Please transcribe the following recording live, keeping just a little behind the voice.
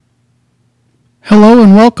Hello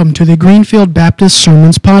and welcome to the Greenfield Baptist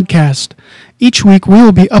Sermons Podcast. Each week we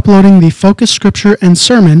will be uploading the focus scripture and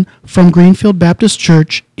sermon from Greenfield Baptist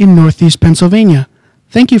Church in Northeast Pennsylvania.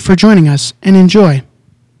 Thank you for joining us and enjoy.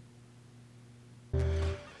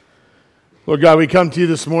 Lord God, we come to you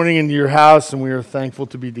this morning into your house and we are thankful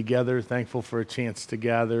to be together, thankful for a chance to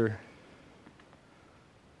gather,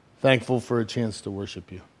 thankful for a chance to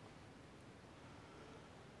worship you.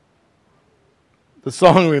 The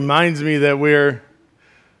song reminds me that we're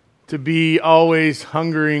to be always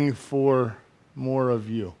hungering for more of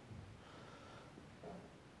you.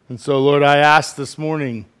 And so, Lord, I ask this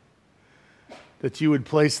morning that you would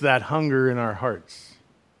place that hunger in our hearts.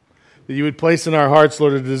 That you would place in our hearts,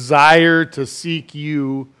 Lord, a desire to seek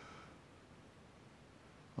you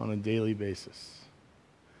on a daily basis.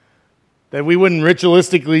 That we wouldn't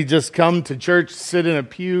ritualistically just come to church, sit in a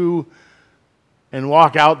pew, and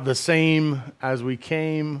walk out the same as we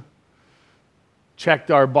came,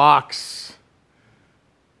 checked our box,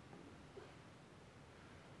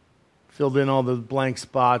 filled in all the blank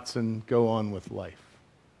spots, and go on with life.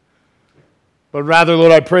 But rather,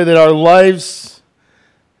 Lord, I pray that our lives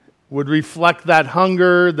would reflect that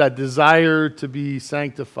hunger, that desire to be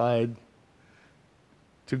sanctified,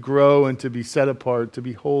 to grow and to be set apart, to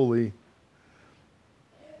be holy.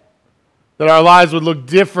 That our lives would look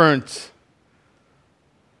different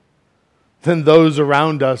than those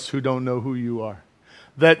around us who don't know who you are.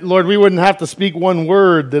 That, Lord, we wouldn't have to speak one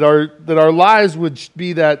word, that our lives would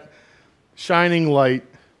be that shining light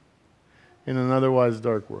in an otherwise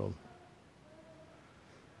dark world.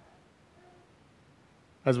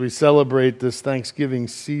 As we celebrate this Thanksgiving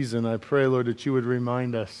season, I pray, Lord, that you would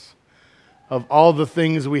remind us of all the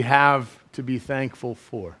things we have to be thankful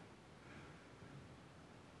for.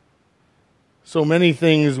 So many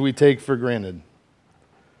things we take for granted.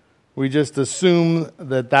 We just assume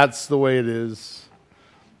that that's the way it is,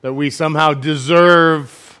 that we somehow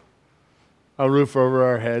deserve a roof over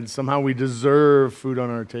our heads, somehow we deserve food on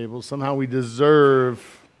our table, somehow we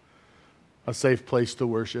deserve a safe place to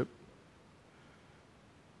worship.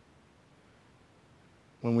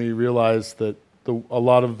 When we realize that a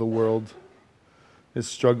lot of the world is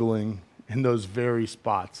struggling in those very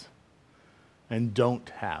spots and don't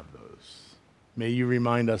have those. May you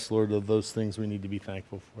remind us, Lord, of those things we need to be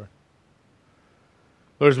thankful for.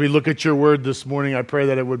 Lord, as we look at your word this morning, I pray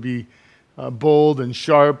that it would be bold and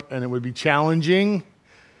sharp and it would be challenging.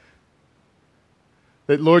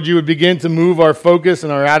 That, Lord, you would begin to move our focus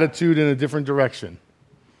and our attitude in a different direction.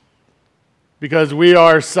 Because we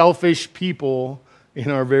are selfish people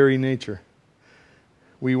in our very nature.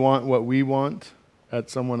 We want what we want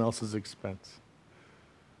at someone else's expense.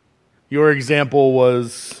 Your example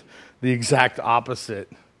was the exact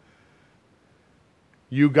opposite.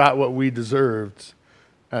 You got what we deserved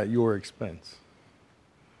at your expense.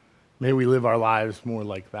 May we live our lives more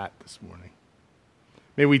like that this morning.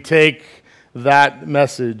 May we take that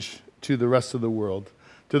message to the rest of the world,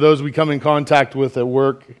 to those we come in contact with at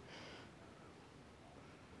work,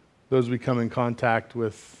 those we come in contact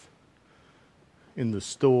with in the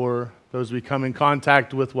store, those we come in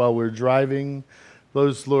contact with while we're driving,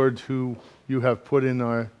 those, Lord, who you have put in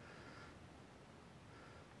our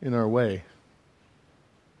way.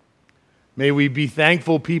 May we be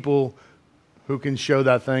thankful people who can show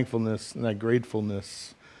that thankfulness and that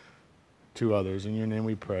gratefulness to others. In your name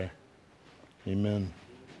we pray. Amen.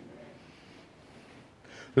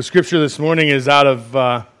 The scripture this morning is out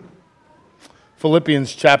of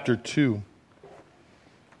Philippians chapter 2.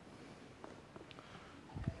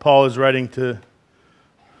 Paul is writing to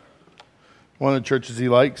one of the churches he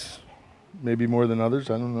likes, maybe more than others,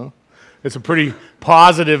 I don't know. It's a pretty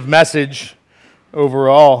positive message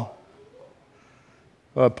overall.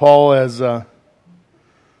 Paul has a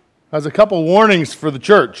couple warnings for the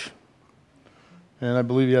church, and I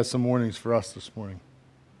believe he has some warnings for us this morning.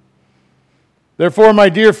 Therefore, my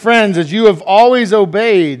dear friends, as you have always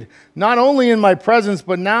obeyed, not only in my presence,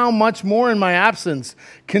 but now much more in my absence,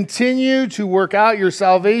 continue to work out your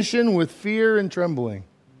salvation with fear and trembling.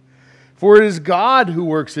 For it is God who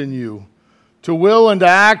works in you, to will and to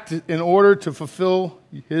act in order to fulfill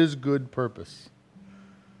his good purpose.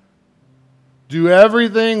 Do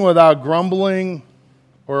everything without grumbling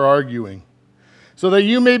or arguing, so that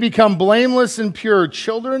you may become blameless and pure,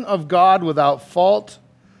 children of God without fault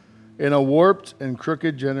in a warped and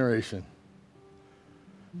crooked generation.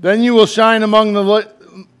 Then you will shine among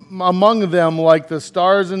them like the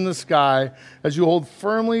stars in the sky, as you hold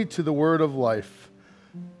firmly to the word of life.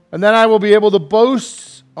 And then I will be able to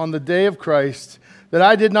boast on the day of Christ that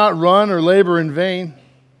I did not run or labor in vain.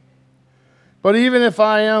 But even if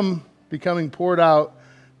I am becoming poured out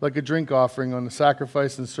like a drink offering on the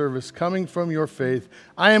sacrifice and service coming from your faith.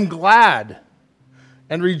 I am glad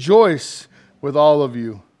and rejoice with all of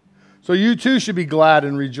you. So you too should be glad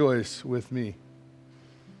and rejoice with me.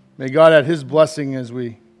 May God add his blessing as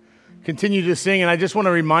we continue to sing. And I just want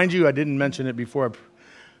to remind you, I didn't mention it before,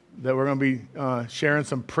 that we're going to be sharing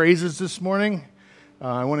some praises this morning.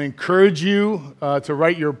 I want to encourage you to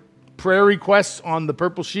write your prayer requests on the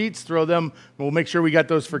purple sheets. Throw them. We'll make sure we got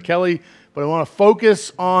those for Kelly. But I want to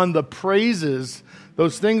focus on the praises,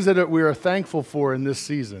 those things that we are thankful for in this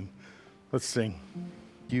season. Let's sing.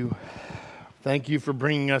 Thank you for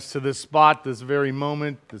bringing us to this spot, this very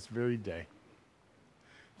moment, this very day.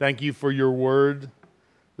 Thank you for your word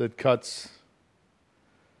that cuts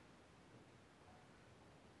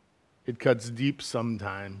deep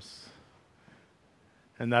sometimes.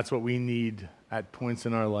 And that's what we need at points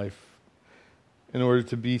in our life in order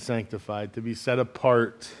to be sanctified, to be set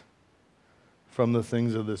apart from the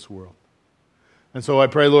things of this world. And so I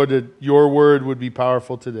pray, Lord, that your word would be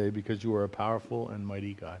powerful today because you are a powerful and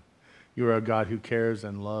mighty God. You are a God who cares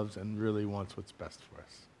and loves and really wants what's best for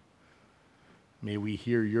us. May we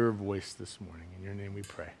hear your voice this morning. In your name we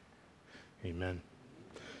pray. Amen.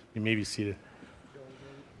 You may be seated.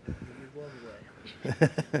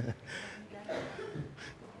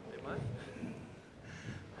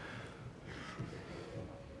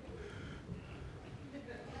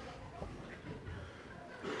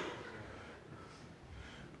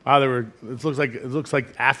 Wow, it looks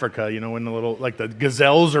like Africa, when the little, like the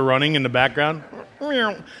gazelles are running in the background.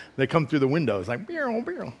 They come through the windows like.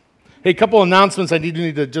 Hey, a couple announcements I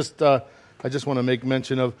need to just want to make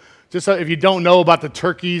mention of. Just if you don't know about the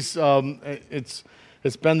turkeys, it's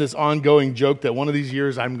been this ongoing joke that one of these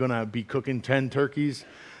years I'm going to be cooking 10 turkeys.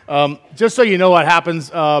 Just so you know what happens,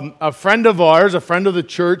 a friend of ours, a friend of the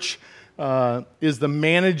church, is the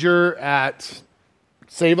manager at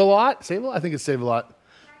Save-A-Lot. Save-A-Lot? I think it's Save-A-Lot.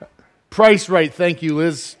 Price Right, thank you,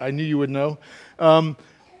 Liz. I knew you would know.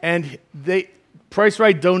 And Price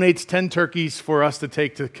Right donates 10 turkeys for us to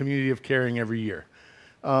take to Community of Caring every year.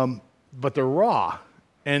 But they're raw.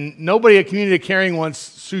 And nobody at Community of Caring wants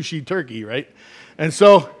sushi turkey, right? And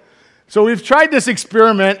so we've tried this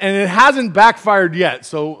experiment, and it hasn't backfired yet.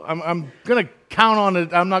 So I'm going to count on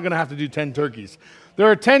it. I'm not going to have to do 10 turkeys.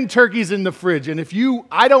 There are 10 turkeys in the fridge. And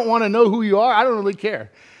I don't want to know who you are. I don't really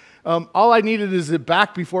care. All I needed is it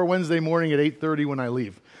back before Wednesday morning at 8:30 when I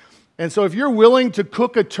leave. And so if you're willing to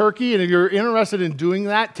cook a turkey and if you're interested in doing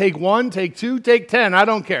that, take 1, take 2, take 10. I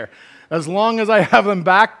don't care. As long as I have them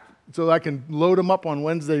back so I can load them up on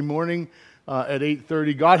Wednesday morning at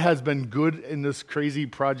 8:30. God has been good in this crazy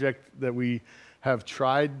project that we have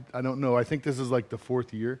tried. I don't know. I think this is like the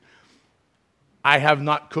 4th year. I have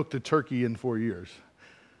not cooked a turkey in 4 years.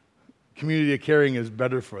 Community of Caring is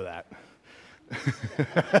better for that.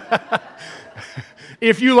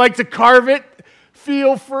 If you like to carve it,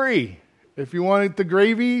 feel free. If you want the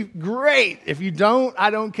gravy, great. If you don't,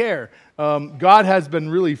 I don't care. God has been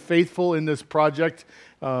really faithful in this project,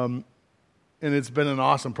 and it's been an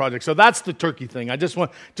awesome project. So that's the turkey thing. I just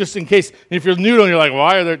in case, if you're new and you're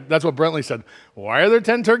like, that's what Brentley said. Why are there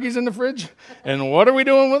 10 turkeys in the fridge? And what are we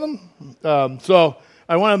doing with them? So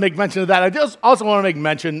I want to make mention of that. I just also want to make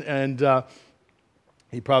mention, and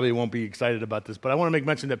he probably won't be excited about this, but I want to make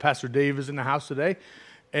mention that Pastor Dave is in the house today.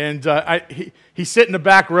 And he's sitting in the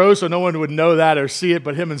back row, so no one would know that or see it,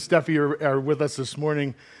 but him and Steffi are with us this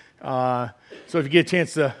morning. So if you get a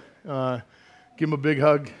chance to give him a big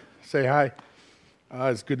hug, say hi.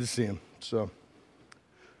 It's good to see him. So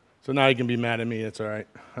now he can be mad at me. It's all right.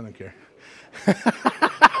 I don't care.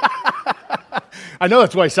 I know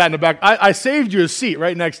that's why I sat in the back. I saved you a seat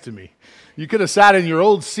right next to me. You could have sat in your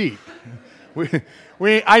old seat.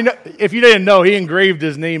 I know, if you didn't know, he engraved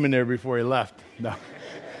his name in there before he left. No.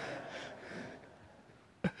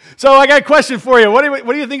 So I got a question for you. What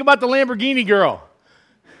do you think about the Lamborghini girl?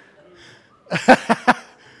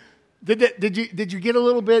 Did you get a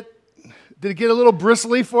little bit? Did it get a little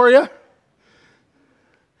bristly for you?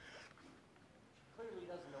 Clearly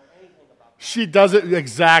doesn't know anything about cars. She doesn't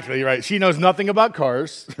exactly right. She knows nothing about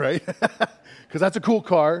cars, right? Because that's a cool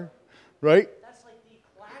car, right? That's like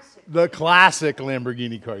The classic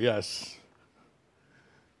Lamborghini car. Yes.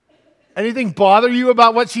 Anything bother you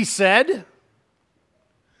about what she said?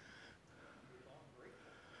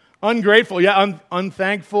 Ungrateful, yeah,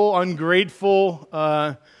 unthankful, ungrateful,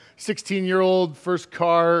 16-year-old, first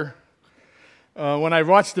car. When I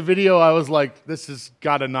watched the video, I was like, this has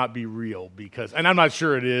got to not be real, and I'm not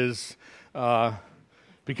sure it is,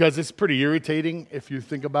 because it's pretty irritating if you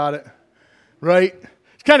think about it, right?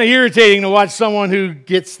 It's kind of irritating to watch someone who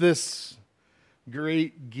gets this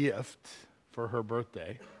great gift for her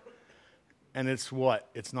birthday. And it's what?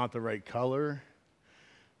 It's not the right color.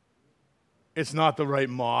 It's not the right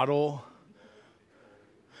model.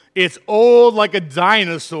 It's old like a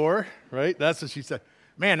dinosaur, right? That's what she said.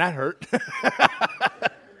 Man, that hurt.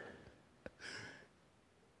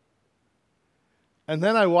 And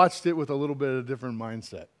then I watched it with a little bit of a different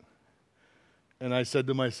mindset. And I said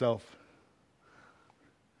to myself,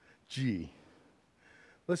 gee,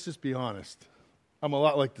 let's just be honest. I'm a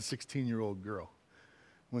lot like the 16-year-old girl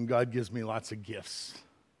when God gives me lots of gifts.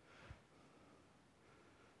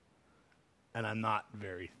 And I'm not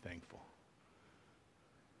very thankful.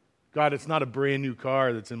 God, it's not a brand new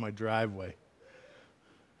car that's in my driveway. In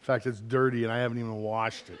fact, it's dirty and I haven't even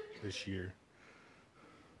washed it this year.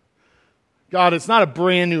 God, it's not a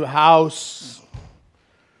brand new house.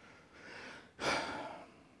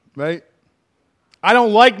 Right? I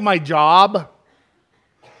don't like my job.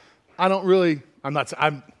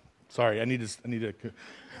 I'm sorry, I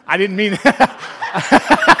didn't mean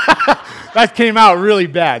that came out really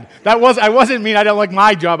bad. I wasn't mean I don't like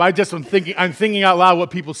my job. I'm thinking out loud what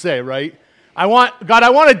people say, right? I want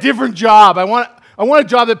a different job. I want a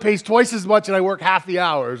job that pays twice as much and I work half the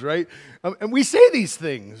hours, right? And we say these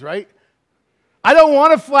things, right? I don't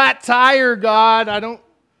want a flat tire, God. I don't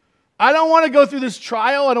want to go through this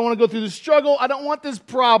trial. I don't want to go through this struggle. I don't want this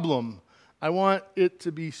problem. I want it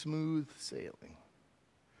to be smooth sailing.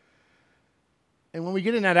 And when we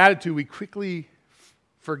get in that attitude, we quickly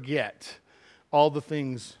forget all the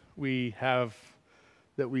things we have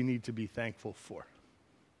that we need to be thankful for.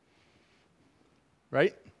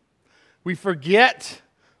 Right? We forget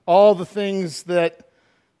all the things that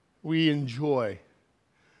we enjoy,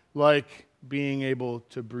 like being able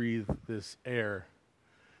to breathe this air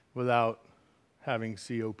without having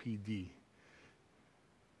COPD.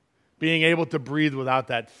 Being able to breathe without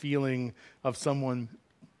that feeling of someone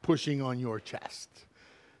pushing on your chest.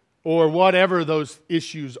 Or whatever those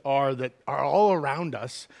issues are that are all around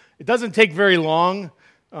us. It doesn't take very long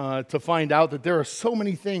to find out that there are so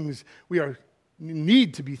many things we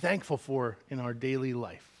need to be thankful for in our daily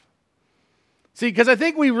life. See, because I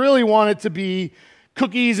think we really want it to be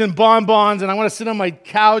cookies and bonbons, and I want to sit on my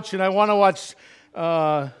couch, and I want to watch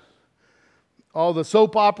all the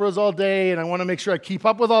soap operas all day, and I want to make sure I keep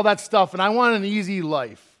up with all that stuff, and I want an easy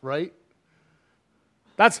life, right?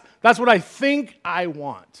 That's what I think I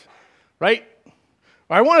want, right?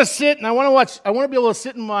 I want to sit and I want to be able to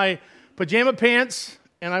sit in my pajama pants,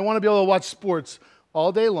 and I want to be able to watch sports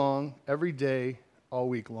all day long, every day, all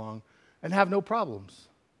week long, and have no problems.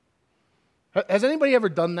 Has anybody ever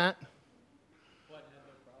done that? What, have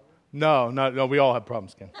no problems? No, we all have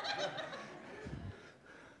problems, Ken.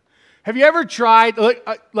 Have you ever tried,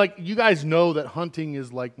 like you guys know that hunting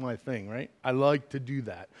is like my thing, right? I like to do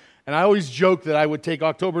that. And I always joke that I would take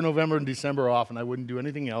October, November, and December off, and I wouldn't do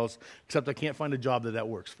anything else, except I can't find a job that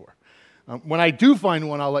works for. When I do find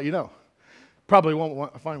one, I'll let you know. Probably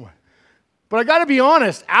won't find one. But I got to be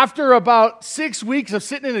honest, after about 6 weeks of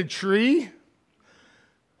sitting in a tree,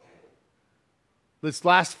 this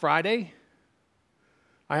last Friday,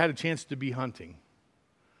 I had a chance to be hunting.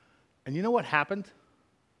 And you know what happened?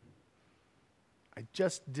 I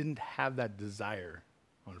just didn't have that desire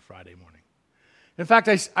on Friday morning. In fact,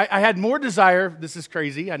 I had more desire. This is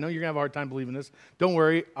crazy. I know you're going to have a hard time believing this. Don't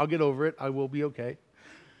worry. I'll get over it. I will be okay.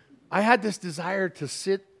 I had this desire to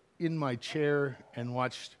sit in my chair and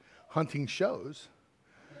watch hunting shows.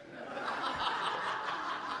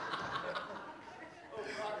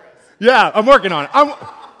 Yeah, I'm working on it.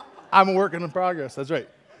 I'm a work in progress. That's right.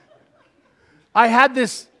 I had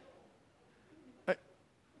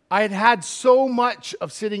had so much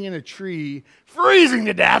of sitting in a tree, freezing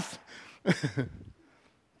to death,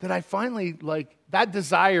 that I finally, that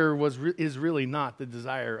desire is really not the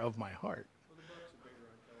desire of my heart. Well, the bucks are bigger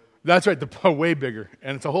on television. That's right, they're way bigger.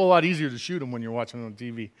 And it's a whole lot easier to shoot them when you're watching on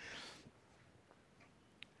TV.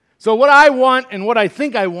 So what I want and what I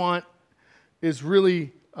think I want is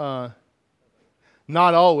really not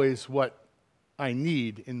always what I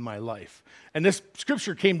need in my life. And this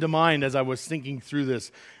scripture came to mind as I was thinking through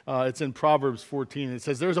this. It's in Proverbs 14. It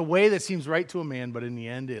says, there's a way that seems right to a man, but in the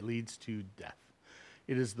end it leads to death.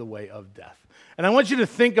 It is the way of death. And I want you to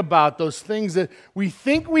think about those things that we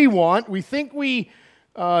think we want, we think we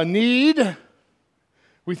need,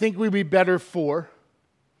 we think we'd be better for.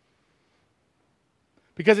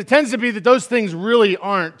 Because it tends to be that those things really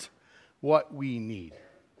aren't what we need.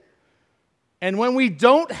 And when we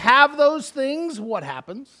don't have those things, what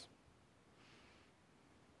happens?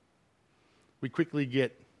 We quickly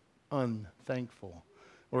get unthankful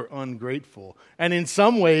or ungrateful. And in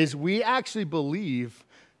some ways, we actually believe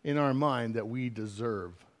in our mind that we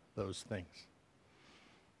deserve those things.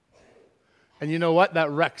 And you know what?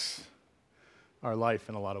 That wrecks our life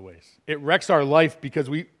in a lot of ways. It wrecks our life because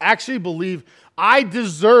we actually believe, I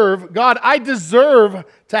deserve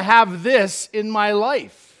to have this in my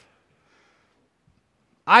life.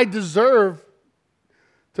 I deserve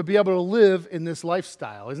to be able to live in this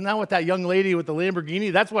lifestyle. Isn't that what that young lady with the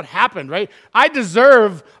Lamborghini, that's what happened, right? I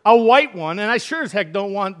deserve a white one, and I sure as heck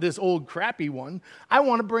don't want this old crappy one. I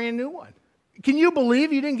want a brand new one. Can you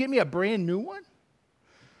believe you didn't get me a brand new one?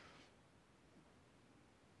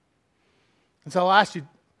 And so I'll ask you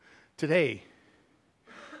today,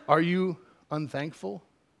 are you unthankful?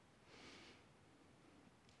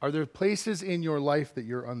 Are there places in your life that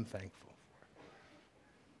you're unthankful for?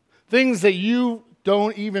 Things that you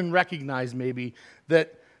don't even recognize maybe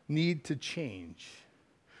that need to change.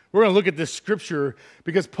 We're going to look at this scripture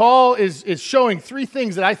because Paul is showing three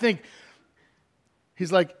things that I think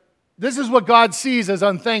he's like, this is what God sees as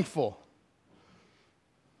unthankful.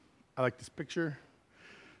 I like this picture.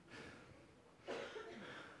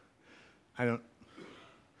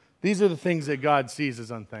 These are the things that God sees as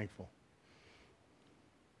unthankful.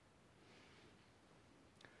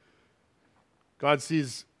 God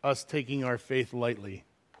sees us taking our faith lightly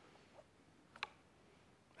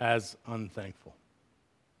as unthankful.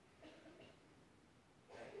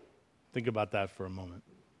 Think about that for a moment.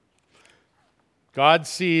 God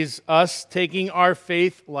sees us taking our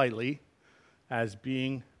faith lightly as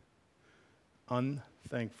being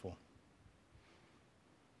unthankful.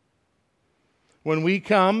 When we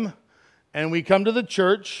come to the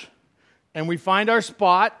church and we find our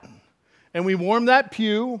spot and we warm that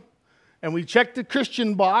pew and we check the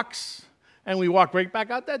Christian box and we walk right back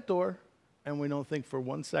out that door and we don't think for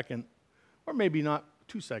 1 second, or maybe not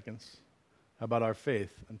 2 seconds, about our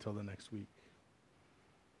faith until the next week.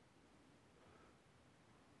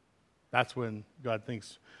 That's when God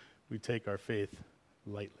thinks we take our faith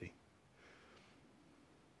lightly.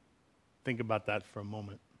 Think about that for a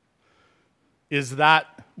moment. Is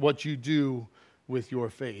that what you do with your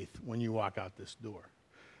faith when you walk out this door?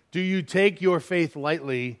 Do you take your faith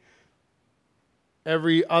lightly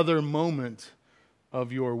every other moment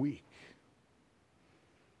of your week?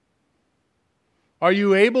 Are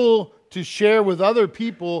you able to share with other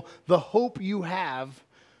people the hope you have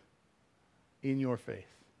in your faith?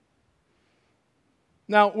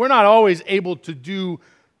 Now, we're not always able to do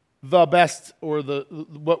the best or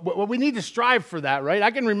what we need to strive for that, right?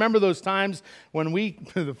 I can remember those times when we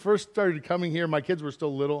first started coming here. My kids were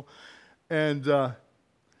still little, and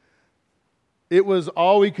it was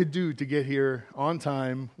all we could do to get here on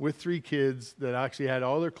time with 3 kids that actually had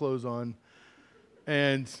all their clothes on,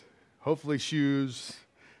 and hopefully shoes,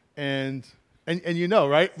 and you know,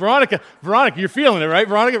 right? Veronica, you're feeling it, right?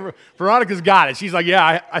 Veronica's got it. She's like,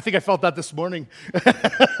 yeah, I think I felt that this morning.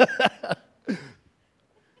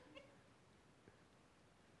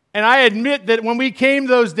 And I admit that when we came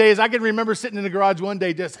those days, I can remember sitting in the garage one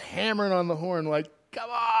day just hammering on the horn like, come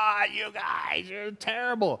on, you guys, you're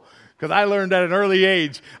terrible. Because I learned at an early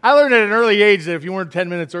age. That if you weren't 10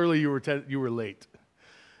 minutes early, you were late.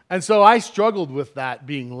 And so I struggled with that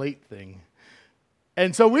being late thing.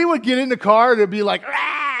 And so we would get in the car and it'd be like,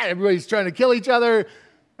 ah! Everybody's trying to kill each other.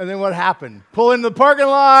 And then what happened? Pull in the parking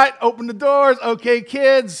lot, open the doors. Okay,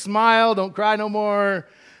 kids, smile, don't cry no more.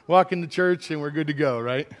 Walk into church and we're good to go,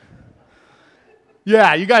 right?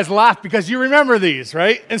 Yeah, you guys laugh because you remember these,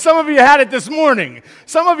 right? And some of you had it this morning.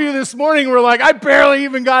 Some of you this morning were like, I barely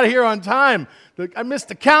even got here on time. I missed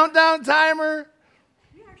the countdown timer.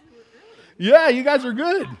 You actually were early. Yeah, you guys are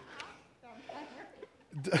good.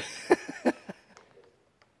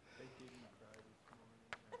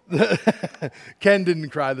 Ken didn't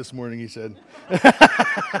cry this morning, he said.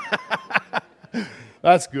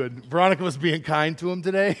 That's good. Veronica was being kind to him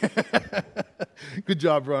today. Good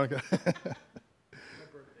job, Veronica.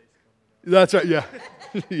 That's right, yeah.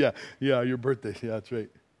 yeah, your birthday. Yeah, that's right.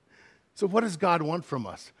 So what does God want from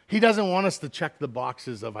us? He doesn't want us to check the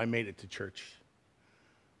boxes of I made it to church.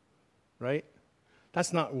 Right?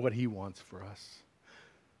 That's not what he wants for us.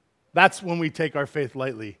 That's when we take our faith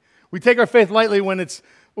lightly. We take our faith lightly when it's,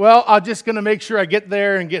 well, I'm just going to make sure I get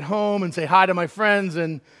there and get home and say hi to my friends,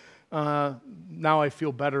 and now I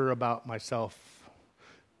feel better about myself.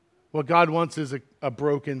 What God wants is a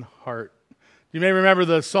broken heart. You may remember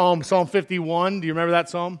the Psalm 51. Do you remember that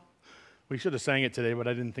psalm? We should have sang it today, but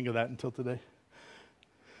I didn't think of that until today.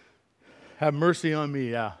 Have mercy on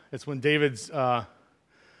me, yeah. It's when David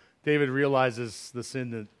realizes the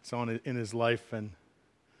sin that's in his life, and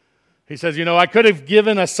he says, I could have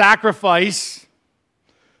given a sacrifice,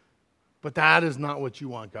 but that is not what you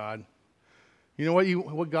want, God. You know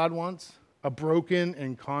what God wants? A broken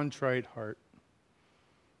and contrite heart.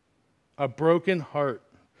 A broken heart.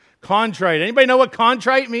 Contrite. Anybody know what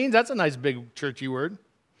contrite means? That's a nice big churchy word.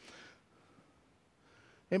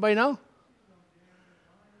 Anybody know?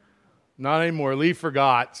 Not anymore. Lee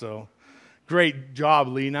forgot, so great job,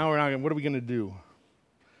 Lee. Now what are we going to do?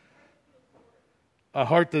 A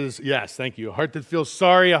heart that is, yes, thank you. A heart that feels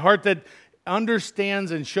sorry, a heart that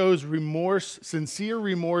understands and shows remorse, sincere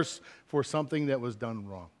remorse for something that was done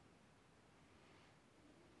wrong.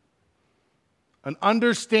 An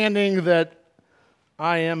understanding that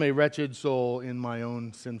I am a wretched soul in my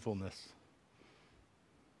own sinfulness.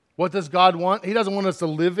 What does God want? He doesn't want us to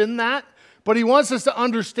live in that, but He wants us to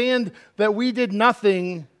understand that we did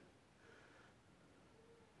nothing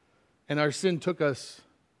and our sin took us.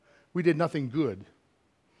 We did nothing good,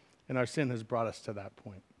 and our sin has brought us to that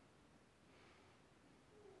point.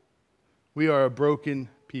 We are a broken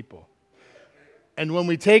people. And when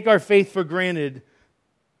we take our faith for granted,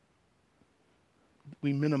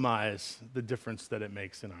 we minimize the difference that it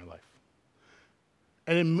makes in our life.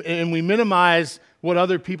 And we minimize what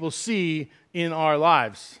other people see in our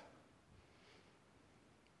lives.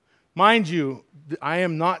 Mind you, I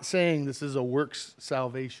am not saying this is a works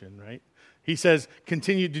salvation, right? He says,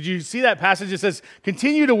 continue. Did you see that passage? It says,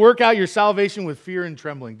 continue to work out your salvation with fear and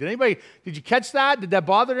trembling. Did you catch that? Did that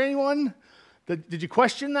bother anyone? Did you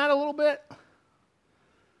question that a little bit?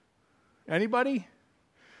 Anybody?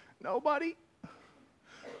 Nobody?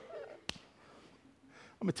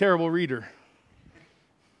 I'm a terrible reader.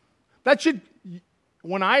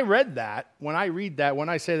 When I read that, when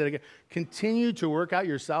I say that again, continue to work out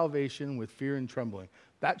your salvation with fear and trembling.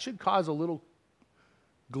 That should cause a little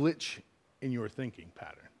glitch in your thinking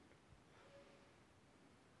pattern.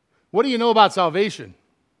 What do you know about salvation?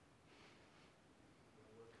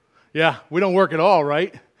 Yeah, we don't work at all,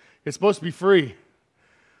 right? It's supposed to be free.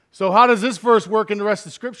 So how does this verse work in the rest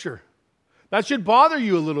of Scripture? That should bother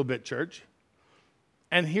you a little bit, church.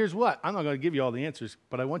 And here's what. I'm not going to give you all the answers,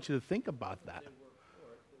 but I want you to think about that.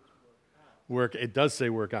 It does say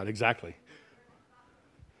work out, exactly.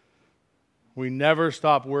 We never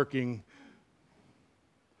stop working.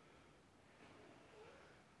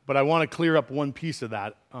 But I want to clear up one piece of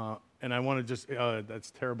that. And I want to just,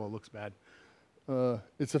 that's terrible, it looks bad.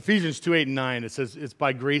 It's Ephesians 2:8 and 9. It says, it's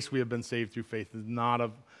by grace we have been saved through faith. It's not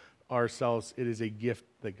of ourselves. It is a gift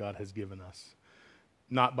that God has given us.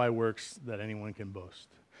 Not by works that anyone can boast.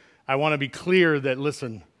 I want to be clear that,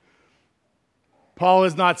 listen, Paul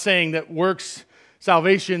is not saying that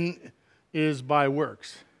salvation is by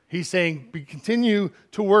works. He's saying continue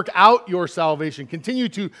to work out your salvation. Continue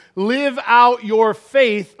to live out your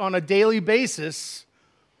faith on a daily basis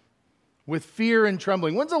with fear and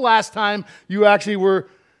trembling. When's the last time you actually were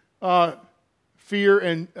had fear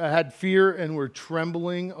and were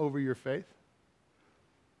trembling over your faith?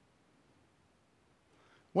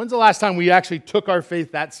 When's the last time we actually took our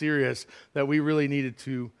faith that serious that we really needed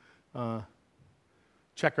to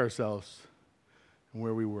check ourselves and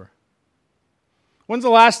where we were? When's the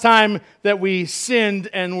last time that we sinned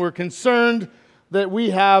and were concerned that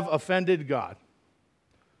we have offended God?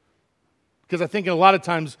 Because I think a lot of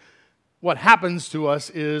times what happens to us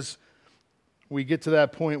is we get to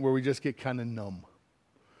that point where we just get kind of numb.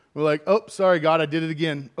 We're like, oh, sorry, God, I did it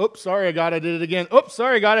again. Oh, sorry, God, I did it again. Oh,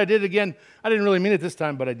 sorry, God, I did it again. I didn't really mean it this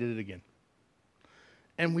time, but I did it again.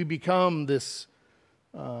 And we become this,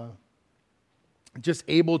 just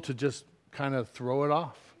able to just kind of throw it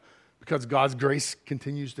off because God's grace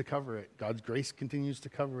continues to cover it. God's grace continues to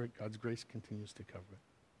cover it. God's grace continues to cover it.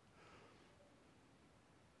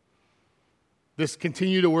 This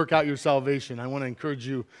continue to work out your salvation. I want to encourage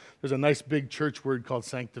you. There's a nice big church word called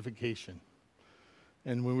sanctification.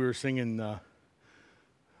 And when we were singing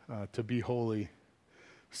to be holy,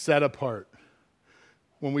 set apart.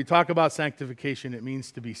 When we talk about sanctification, it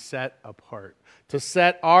means to be set apart. To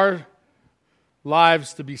set our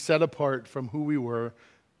lives to be set apart from who we were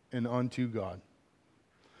and unto God.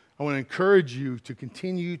 I want to encourage you to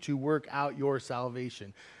continue to work out your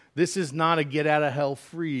salvation. This is not a get out of hell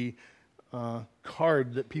free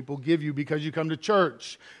card that people give you because you come to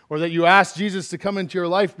church or that you ask Jesus to come into your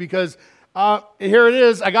life because here it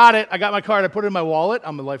is, I got it, I got my card, I put it in my wallet,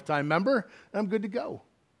 I'm a lifetime member, and I'm good to go.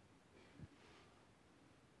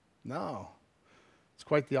 No, it's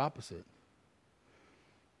quite the opposite.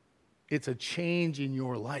 It's a change in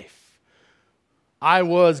your life. I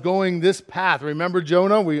was going this path. Remember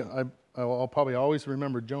Jonah? I'll probably always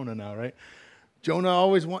remember Jonah now, right? Jonah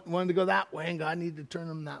always wanted to go that way, and God needed to turn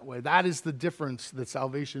him that way. That is the difference that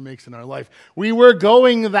salvation makes in our life. We were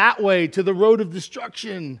going that way to the road of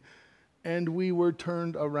destruction, and we were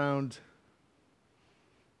turned around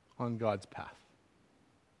on God's path.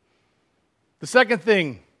 The second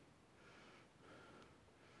thing,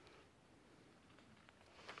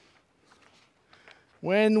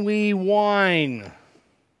 when we whine,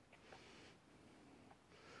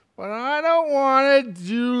 but I don't want to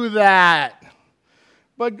do that.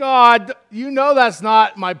 But God, you know that's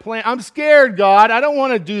not my plan. I'm scared, God. I don't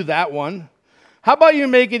want to do that one. How about you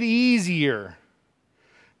make it easier?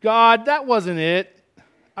 God, that wasn't it.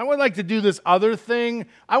 I would like to do this other thing.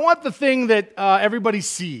 I want the thing that everybody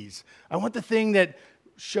sees. I want the thing that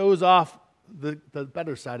shows off the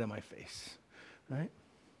better side of my face, right?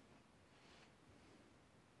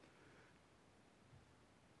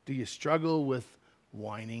 Do you struggle with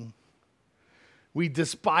whining? We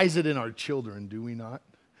despise it in our children, do we not?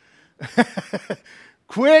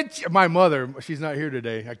 Quit. My mother, she's not here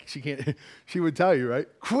today. She can't. She would tell you, right?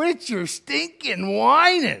 Quit your stinking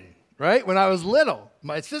whining, right? When I was little,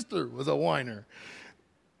 my sister was a whiner.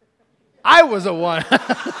 I was a whiner.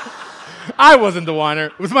 I wasn't the whiner.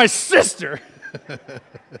 It was my sister. You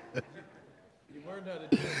learned how to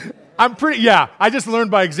do it. I'm pretty. Yeah, I just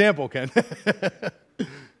learned by example, Ken.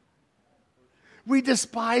 We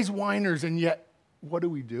despise whiners, and yet, what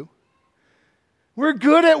do? We're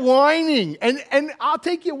good at whining. And I'll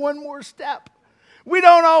take you one more step. We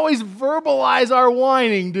don't always verbalize our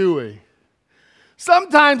whining, do we?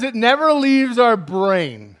 Sometimes it never leaves our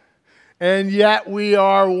brain, and yet we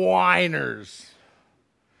are whiners.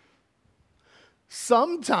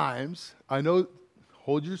 Sometimes, I know,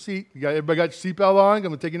 hold your seat. Everybody got your seatbelt on? I'm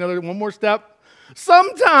going to take one more step.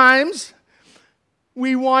 Sometimes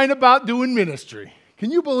we whine about doing ministry.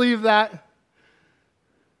 Can you believe that?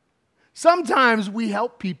 Sometimes we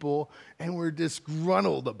help people and we're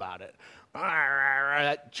disgruntled about it.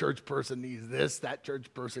 That church person needs this, that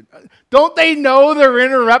church person. Don't they know they're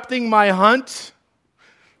interrupting my hunt?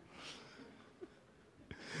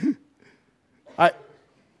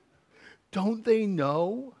 Don't they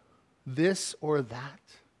know this or that?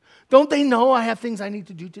 Don't they know I have things I need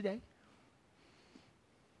to do today?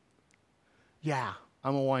 Yeah,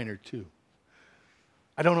 I'm a whiner too.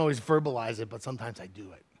 I don't always verbalize it, but sometimes I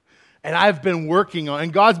do it. And I've been working on,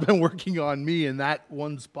 and God's been working on me in that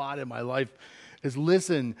one spot in my life is,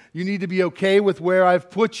 listen, you need to be okay with where I've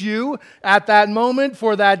put you at that moment,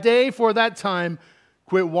 for that day, for that time.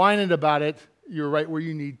 Quit whining about it. You're right where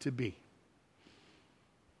you need to be.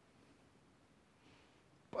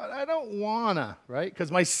 But I don't wanna, right?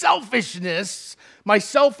 Because my selfishness, my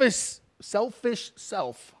selfish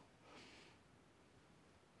self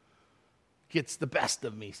gets the best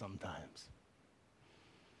of me sometimes.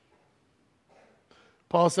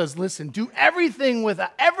 Paul says, listen, do everything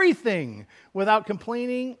without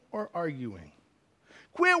complaining or arguing.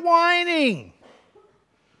 Quit whining.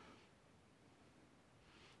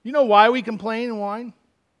 You know why we complain and whine?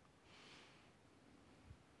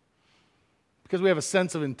 Because we have a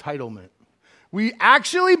sense of entitlement. We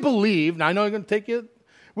actually believe, now I know I'm going to take you,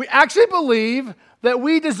 we actually believe that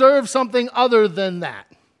we deserve something other than that.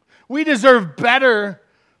 We deserve better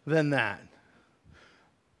than that.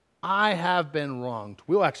 I have been wronged.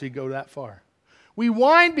 We'll actually go that far. We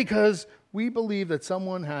whine because we believe that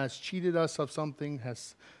someone has cheated us of something,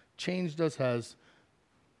 has changed us, has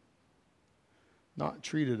not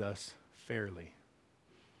treated us fairly.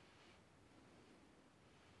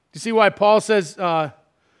 Do you see why Paul says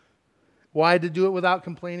why to do it without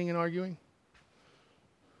complaining and arguing?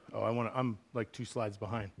 Oh, I'm like 2 slides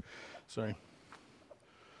behind. Sorry.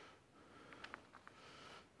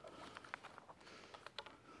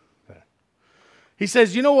 He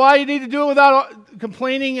says, you know why you need to do it without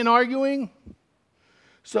complaining and arguing?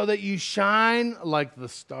 So that you shine like the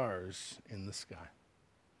stars in the sky.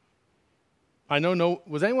 I know,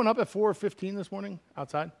 was anyone up at 4:15 this morning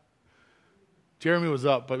outside? Jeremy was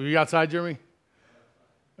up, but were you outside, Jeremy?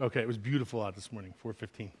 Okay, it was beautiful out this morning,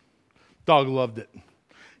 4:15. Dog loved it.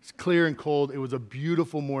 It's clear and cold. It was a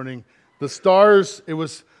beautiful morning. The stars,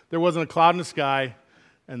 there wasn't a cloud in the sky,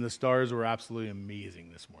 and the stars were absolutely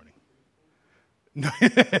amazing this morning.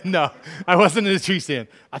 No, I wasn't in a tree stand.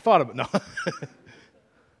 I thought of it. No.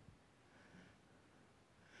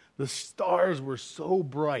 The stars were so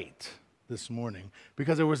bright this morning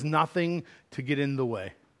because there was nothing to get in the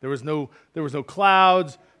way. There was no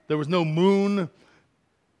clouds. There was no moon.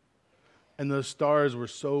 And the stars were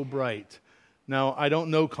so bright. Now, I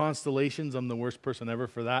don't know constellations. I'm the worst person ever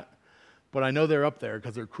for that. But I know they're up there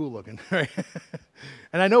because they're cool looking. Right?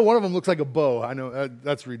 And I know one of them looks like a bow. I know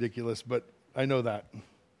that's ridiculous, but I know that.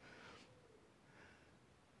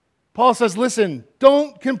 Paul says, listen,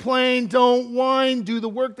 don't complain, don't whine, do the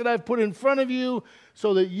work that I've put in front of you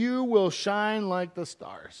so that you will shine like the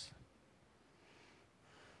stars.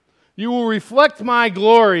 You will reflect my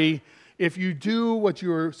glory if you do what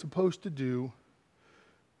you are supposed to do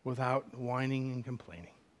without whining and complaining.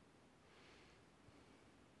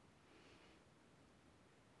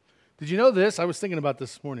 Did you know this? I was thinking about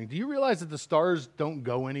this morning. Do you realize that the stars don't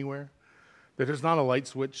go anywhere? That there's not a light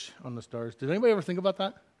switch on the stars? Did anybody ever think about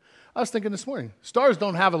that? I was thinking this morning. Stars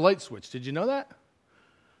don't have a light switch. Did you know that?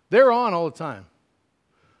 They're on all the time.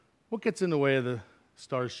 What gets in the way of the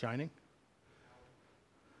stars shining?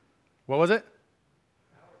 What was it?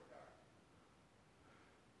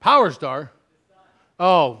 Power star.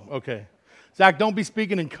 Oh, okay. Zach, don't be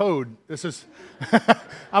speaking in code. This is,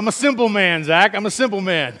 I'm a simple man, Zach. I'm a simple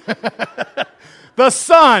man. The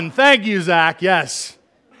sun. Thank you, Zach. Yes.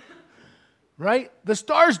 Right? The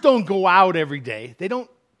stars don't go out every day. They don't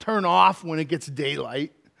turn off when it gets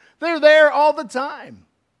daylight. They're there all the time.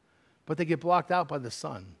 But they get blocked out by the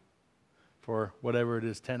sun for whatever it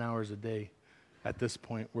is, 10 hours a day. At this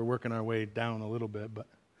point, we're working our way down a little bit, but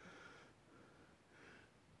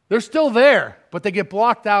they're still there, but they get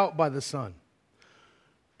blocked out by the sun.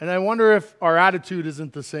 And I wonder if our attitude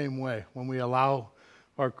isn't the same way when we allow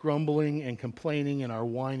our grumbling and complaining and our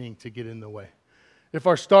whining to get in the way. If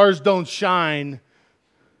our stars don't shine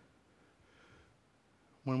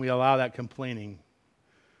when we allow that complaining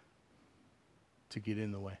to get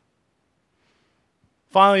in the way.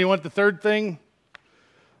 Finally, you want the third thing?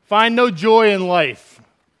 Find no joy in life.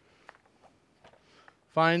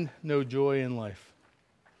 Find no joy in life.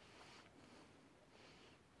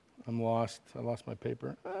 I'm lost. I lost my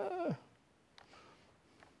paper.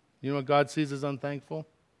 You know what God sees as unthankful?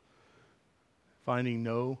 Finding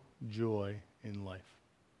no joy in life.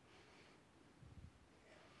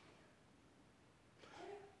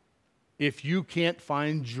 If you can't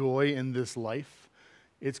find joy in this life,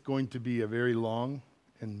 it's going to be a very long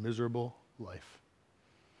and miserable life.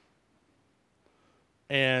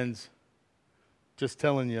 And just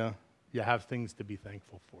telling you, you have things to be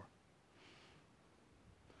thankful for.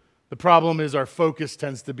 The problem is our focus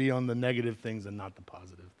tends to be on the negative things and not the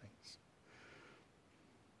positive things.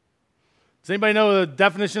 Does anybody know the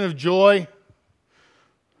definition of joy?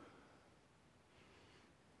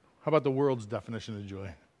 How about the world's definition of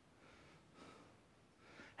joy?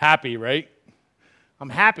 Happy, right? I'm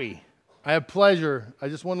happy. I have pleasure. I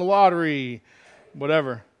just won the lottery.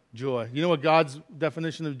 Whatever. Joy. You know what God's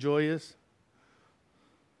definition of joy is?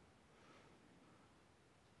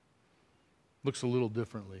 Looks a little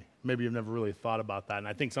differently. Maybe you've never really thought about that. And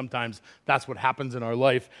I think sometimes that's what happens in our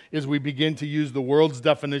life is we begin to use the world's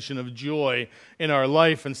definition of joy in our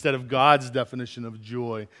life instead of God's definition of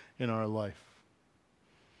joy in our life.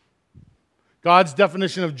 God's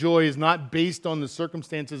definition of joy is not based on the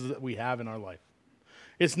circumstances that we have in our life.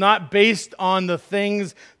 It's not based on the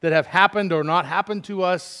things that have happened or not happened to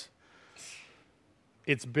us.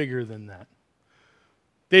 It's bigger than that.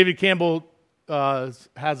 David Campbell has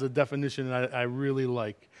a definition that I really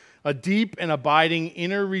like. A deep and abiding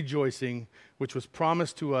inner rejoicing which was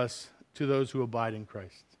promised to us, to those who abide in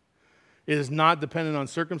Christ. It is not dependent on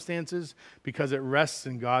circumstances because it rests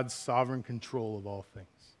in God's sovereign control of all things.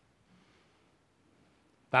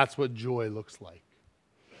 That's what joy looks like.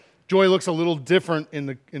 Joy looks a little different in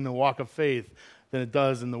the walk of faith than it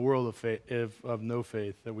does in the world of faith, of no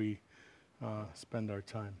faith that we spend our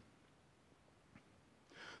time.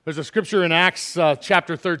 There's a scripture in Acts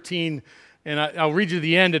chapter 13, and I'll read you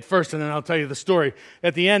the end at first, and then I'll tell you the story.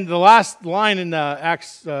 At the end, the last line in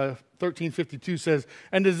Acts 13:52 says,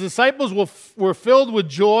 "And the disciples were filled with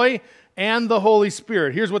joy and the Holy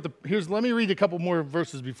Spirit." Let me read a couple more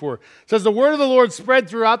verses before. It says, "The word of the Lord spread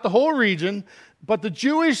throughout the whole region, but the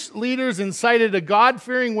Jewish leaders incited a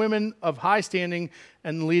God-fearing women of high standing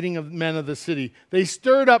and leading of men of the city. They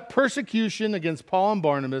stirred up persecution against Paul and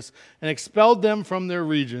Barnabas and expelled them from their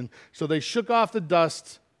region. So they shook off the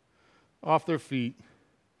dust off their feet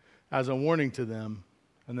as a warning to them.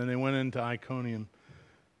 And then they went into Iconium.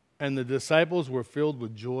 And the disciples were filled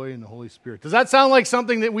with joy in the Holy Spirit." Does that sound like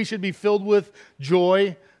something that we should be filled with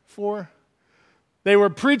joy for? They were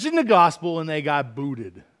preaching the gospel and they got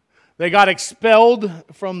booted. They got expelled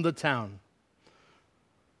from the town.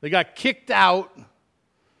 They got kicked out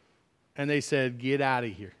and they said, "Get out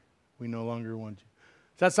of here. We no longer want you."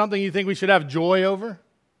 Is that something you think we should have joy over?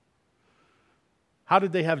 How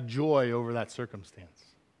did they have joy over that circumstance?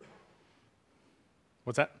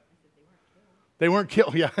 What's that? They weren't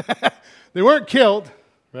killed, yeah. They weren't killed,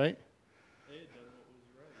 right?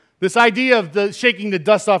 This idea of shaking the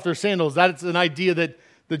dust off their sandals, that's an idea that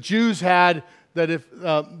the Jews had, that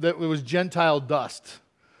it was Gentile dust.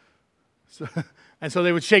 And so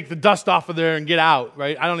they would shake the dust off of there and get out,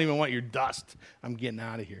 right? I don't even want your dust. I'm getting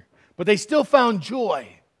out of here. But they still found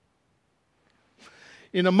joy.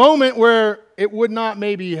 in a moment where it would not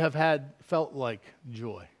maybe have felt like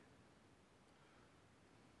joy.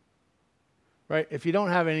 Right? If you don't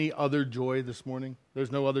have any other joy this morning,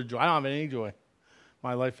 there's no other joy. I don't have any joy.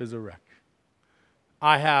 My life is a wreck.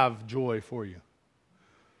 I have joy for you.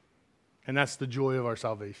 And that's the joy of our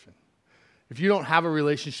salvation. If you don't have a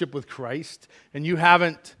relationship with Christ and you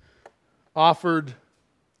haven't offered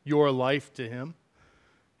your life to Him,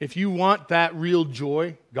 if you want that real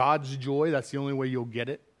joy, God's joy, that's the only way you'll get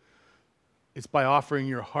it. It's by offering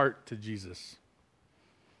your heart to Jesus.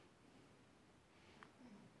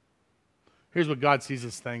 Here's what God sees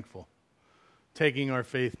as thankful: taking our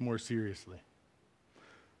faith more seriously.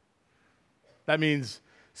 That means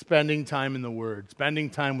spending time in the Word, spending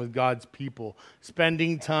time with God's people,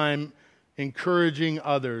 spending time encouraging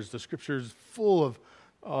others. The Scripture is full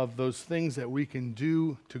of those things that we can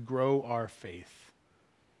do to grow our faith.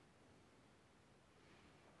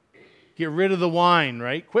 Get rid of the whine,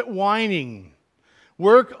 right? Quit whining.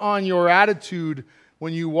 Work on your attitude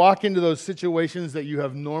when you walk into those situations that you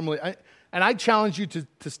have normally... And I challenge you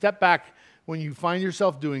to step back when you find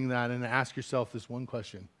yourself doing that and ask yourself this one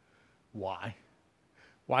question: why?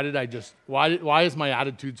 Why is my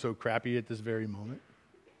attitude so crappy at this very moment?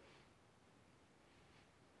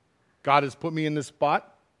 God has put me in this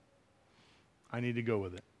spot. I need to go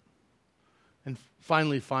with it. And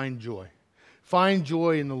finally, find joy. Find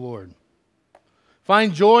joy in the Lord.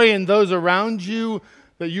 Find joy in those around you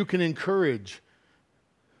that you can encourage.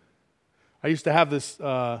 I used to have this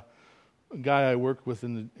guy I worked with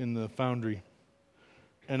in the foundry,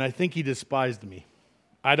 and I think he despised me.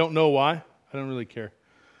 I don't know why. I don't really care.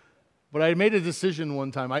 But I made a decision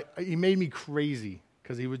one time. He made me crazy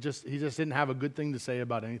because he just didn't have a good thing to say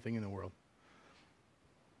about anything in the world.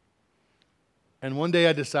 And one day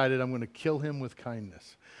I decided I'm going to kill him with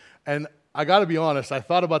kindness. And I got to be honest, I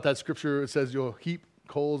thought about that scripture. It says you'll heap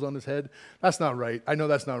coals on his head. That's not right. I know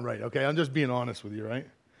that's not right, okay? I'm just being honest with you, right?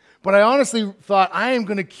 But I honestly thought, I am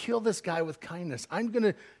going to kill this guy with kindness.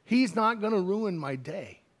 He's not going to ruin my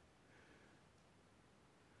day.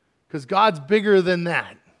 Because God's bigger than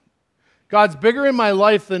that. God's bigger in my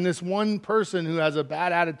life than this one person who has a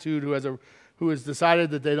bad attitude, who has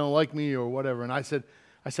decided that they don't like me or whatever. And I said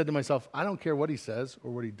to myself, I don't care what he says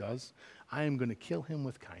or what he does. I am going to kill him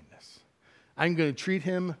with kindness. I'm going to treat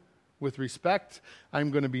him with respect.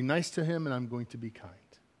 I'm going to be nice to him, and I'm going to be kind.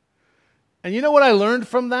 And you know what I learned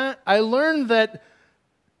from that? I learned that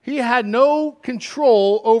he had no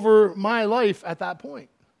control over my life at that point.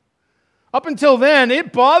 Up until then,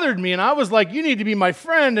 it bothered me, and I was like, you need to be my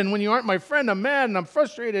friend, and when you aren't my friend, I'm mad and I'm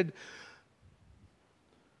frustrated.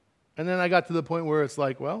 And then I got to the point where it's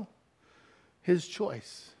like, well, his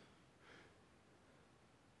choice.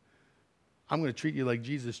 I'm going to treat you like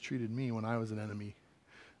Jesus treated me when I was an enemy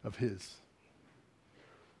of his.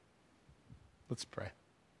 Let's pray.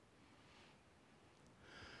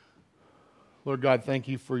 Lord God, thank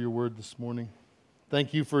you for your word this morning.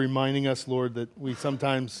 Thank you for reminding us, Lord, that we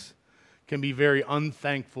sometimes can be very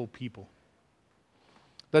unthankful people.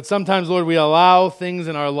 That sometimes, Lord, we allow things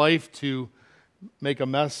in our life to make a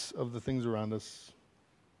mess of the things around us.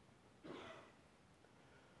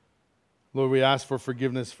 Lord, we ask for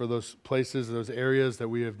forgiveness for those places, those areas that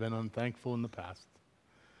we have been unthankful in the past.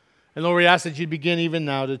 And Lord, we ask that you begin even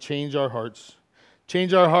now to change our hearts.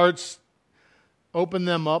 Change our hearts, open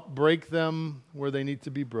them up, break them where they need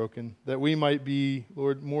to be broken, that we might be,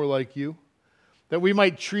 Lord, more like you, that we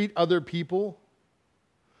might treat other people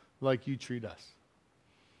like you treat us.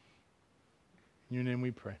 In your name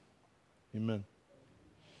we pray. Amen.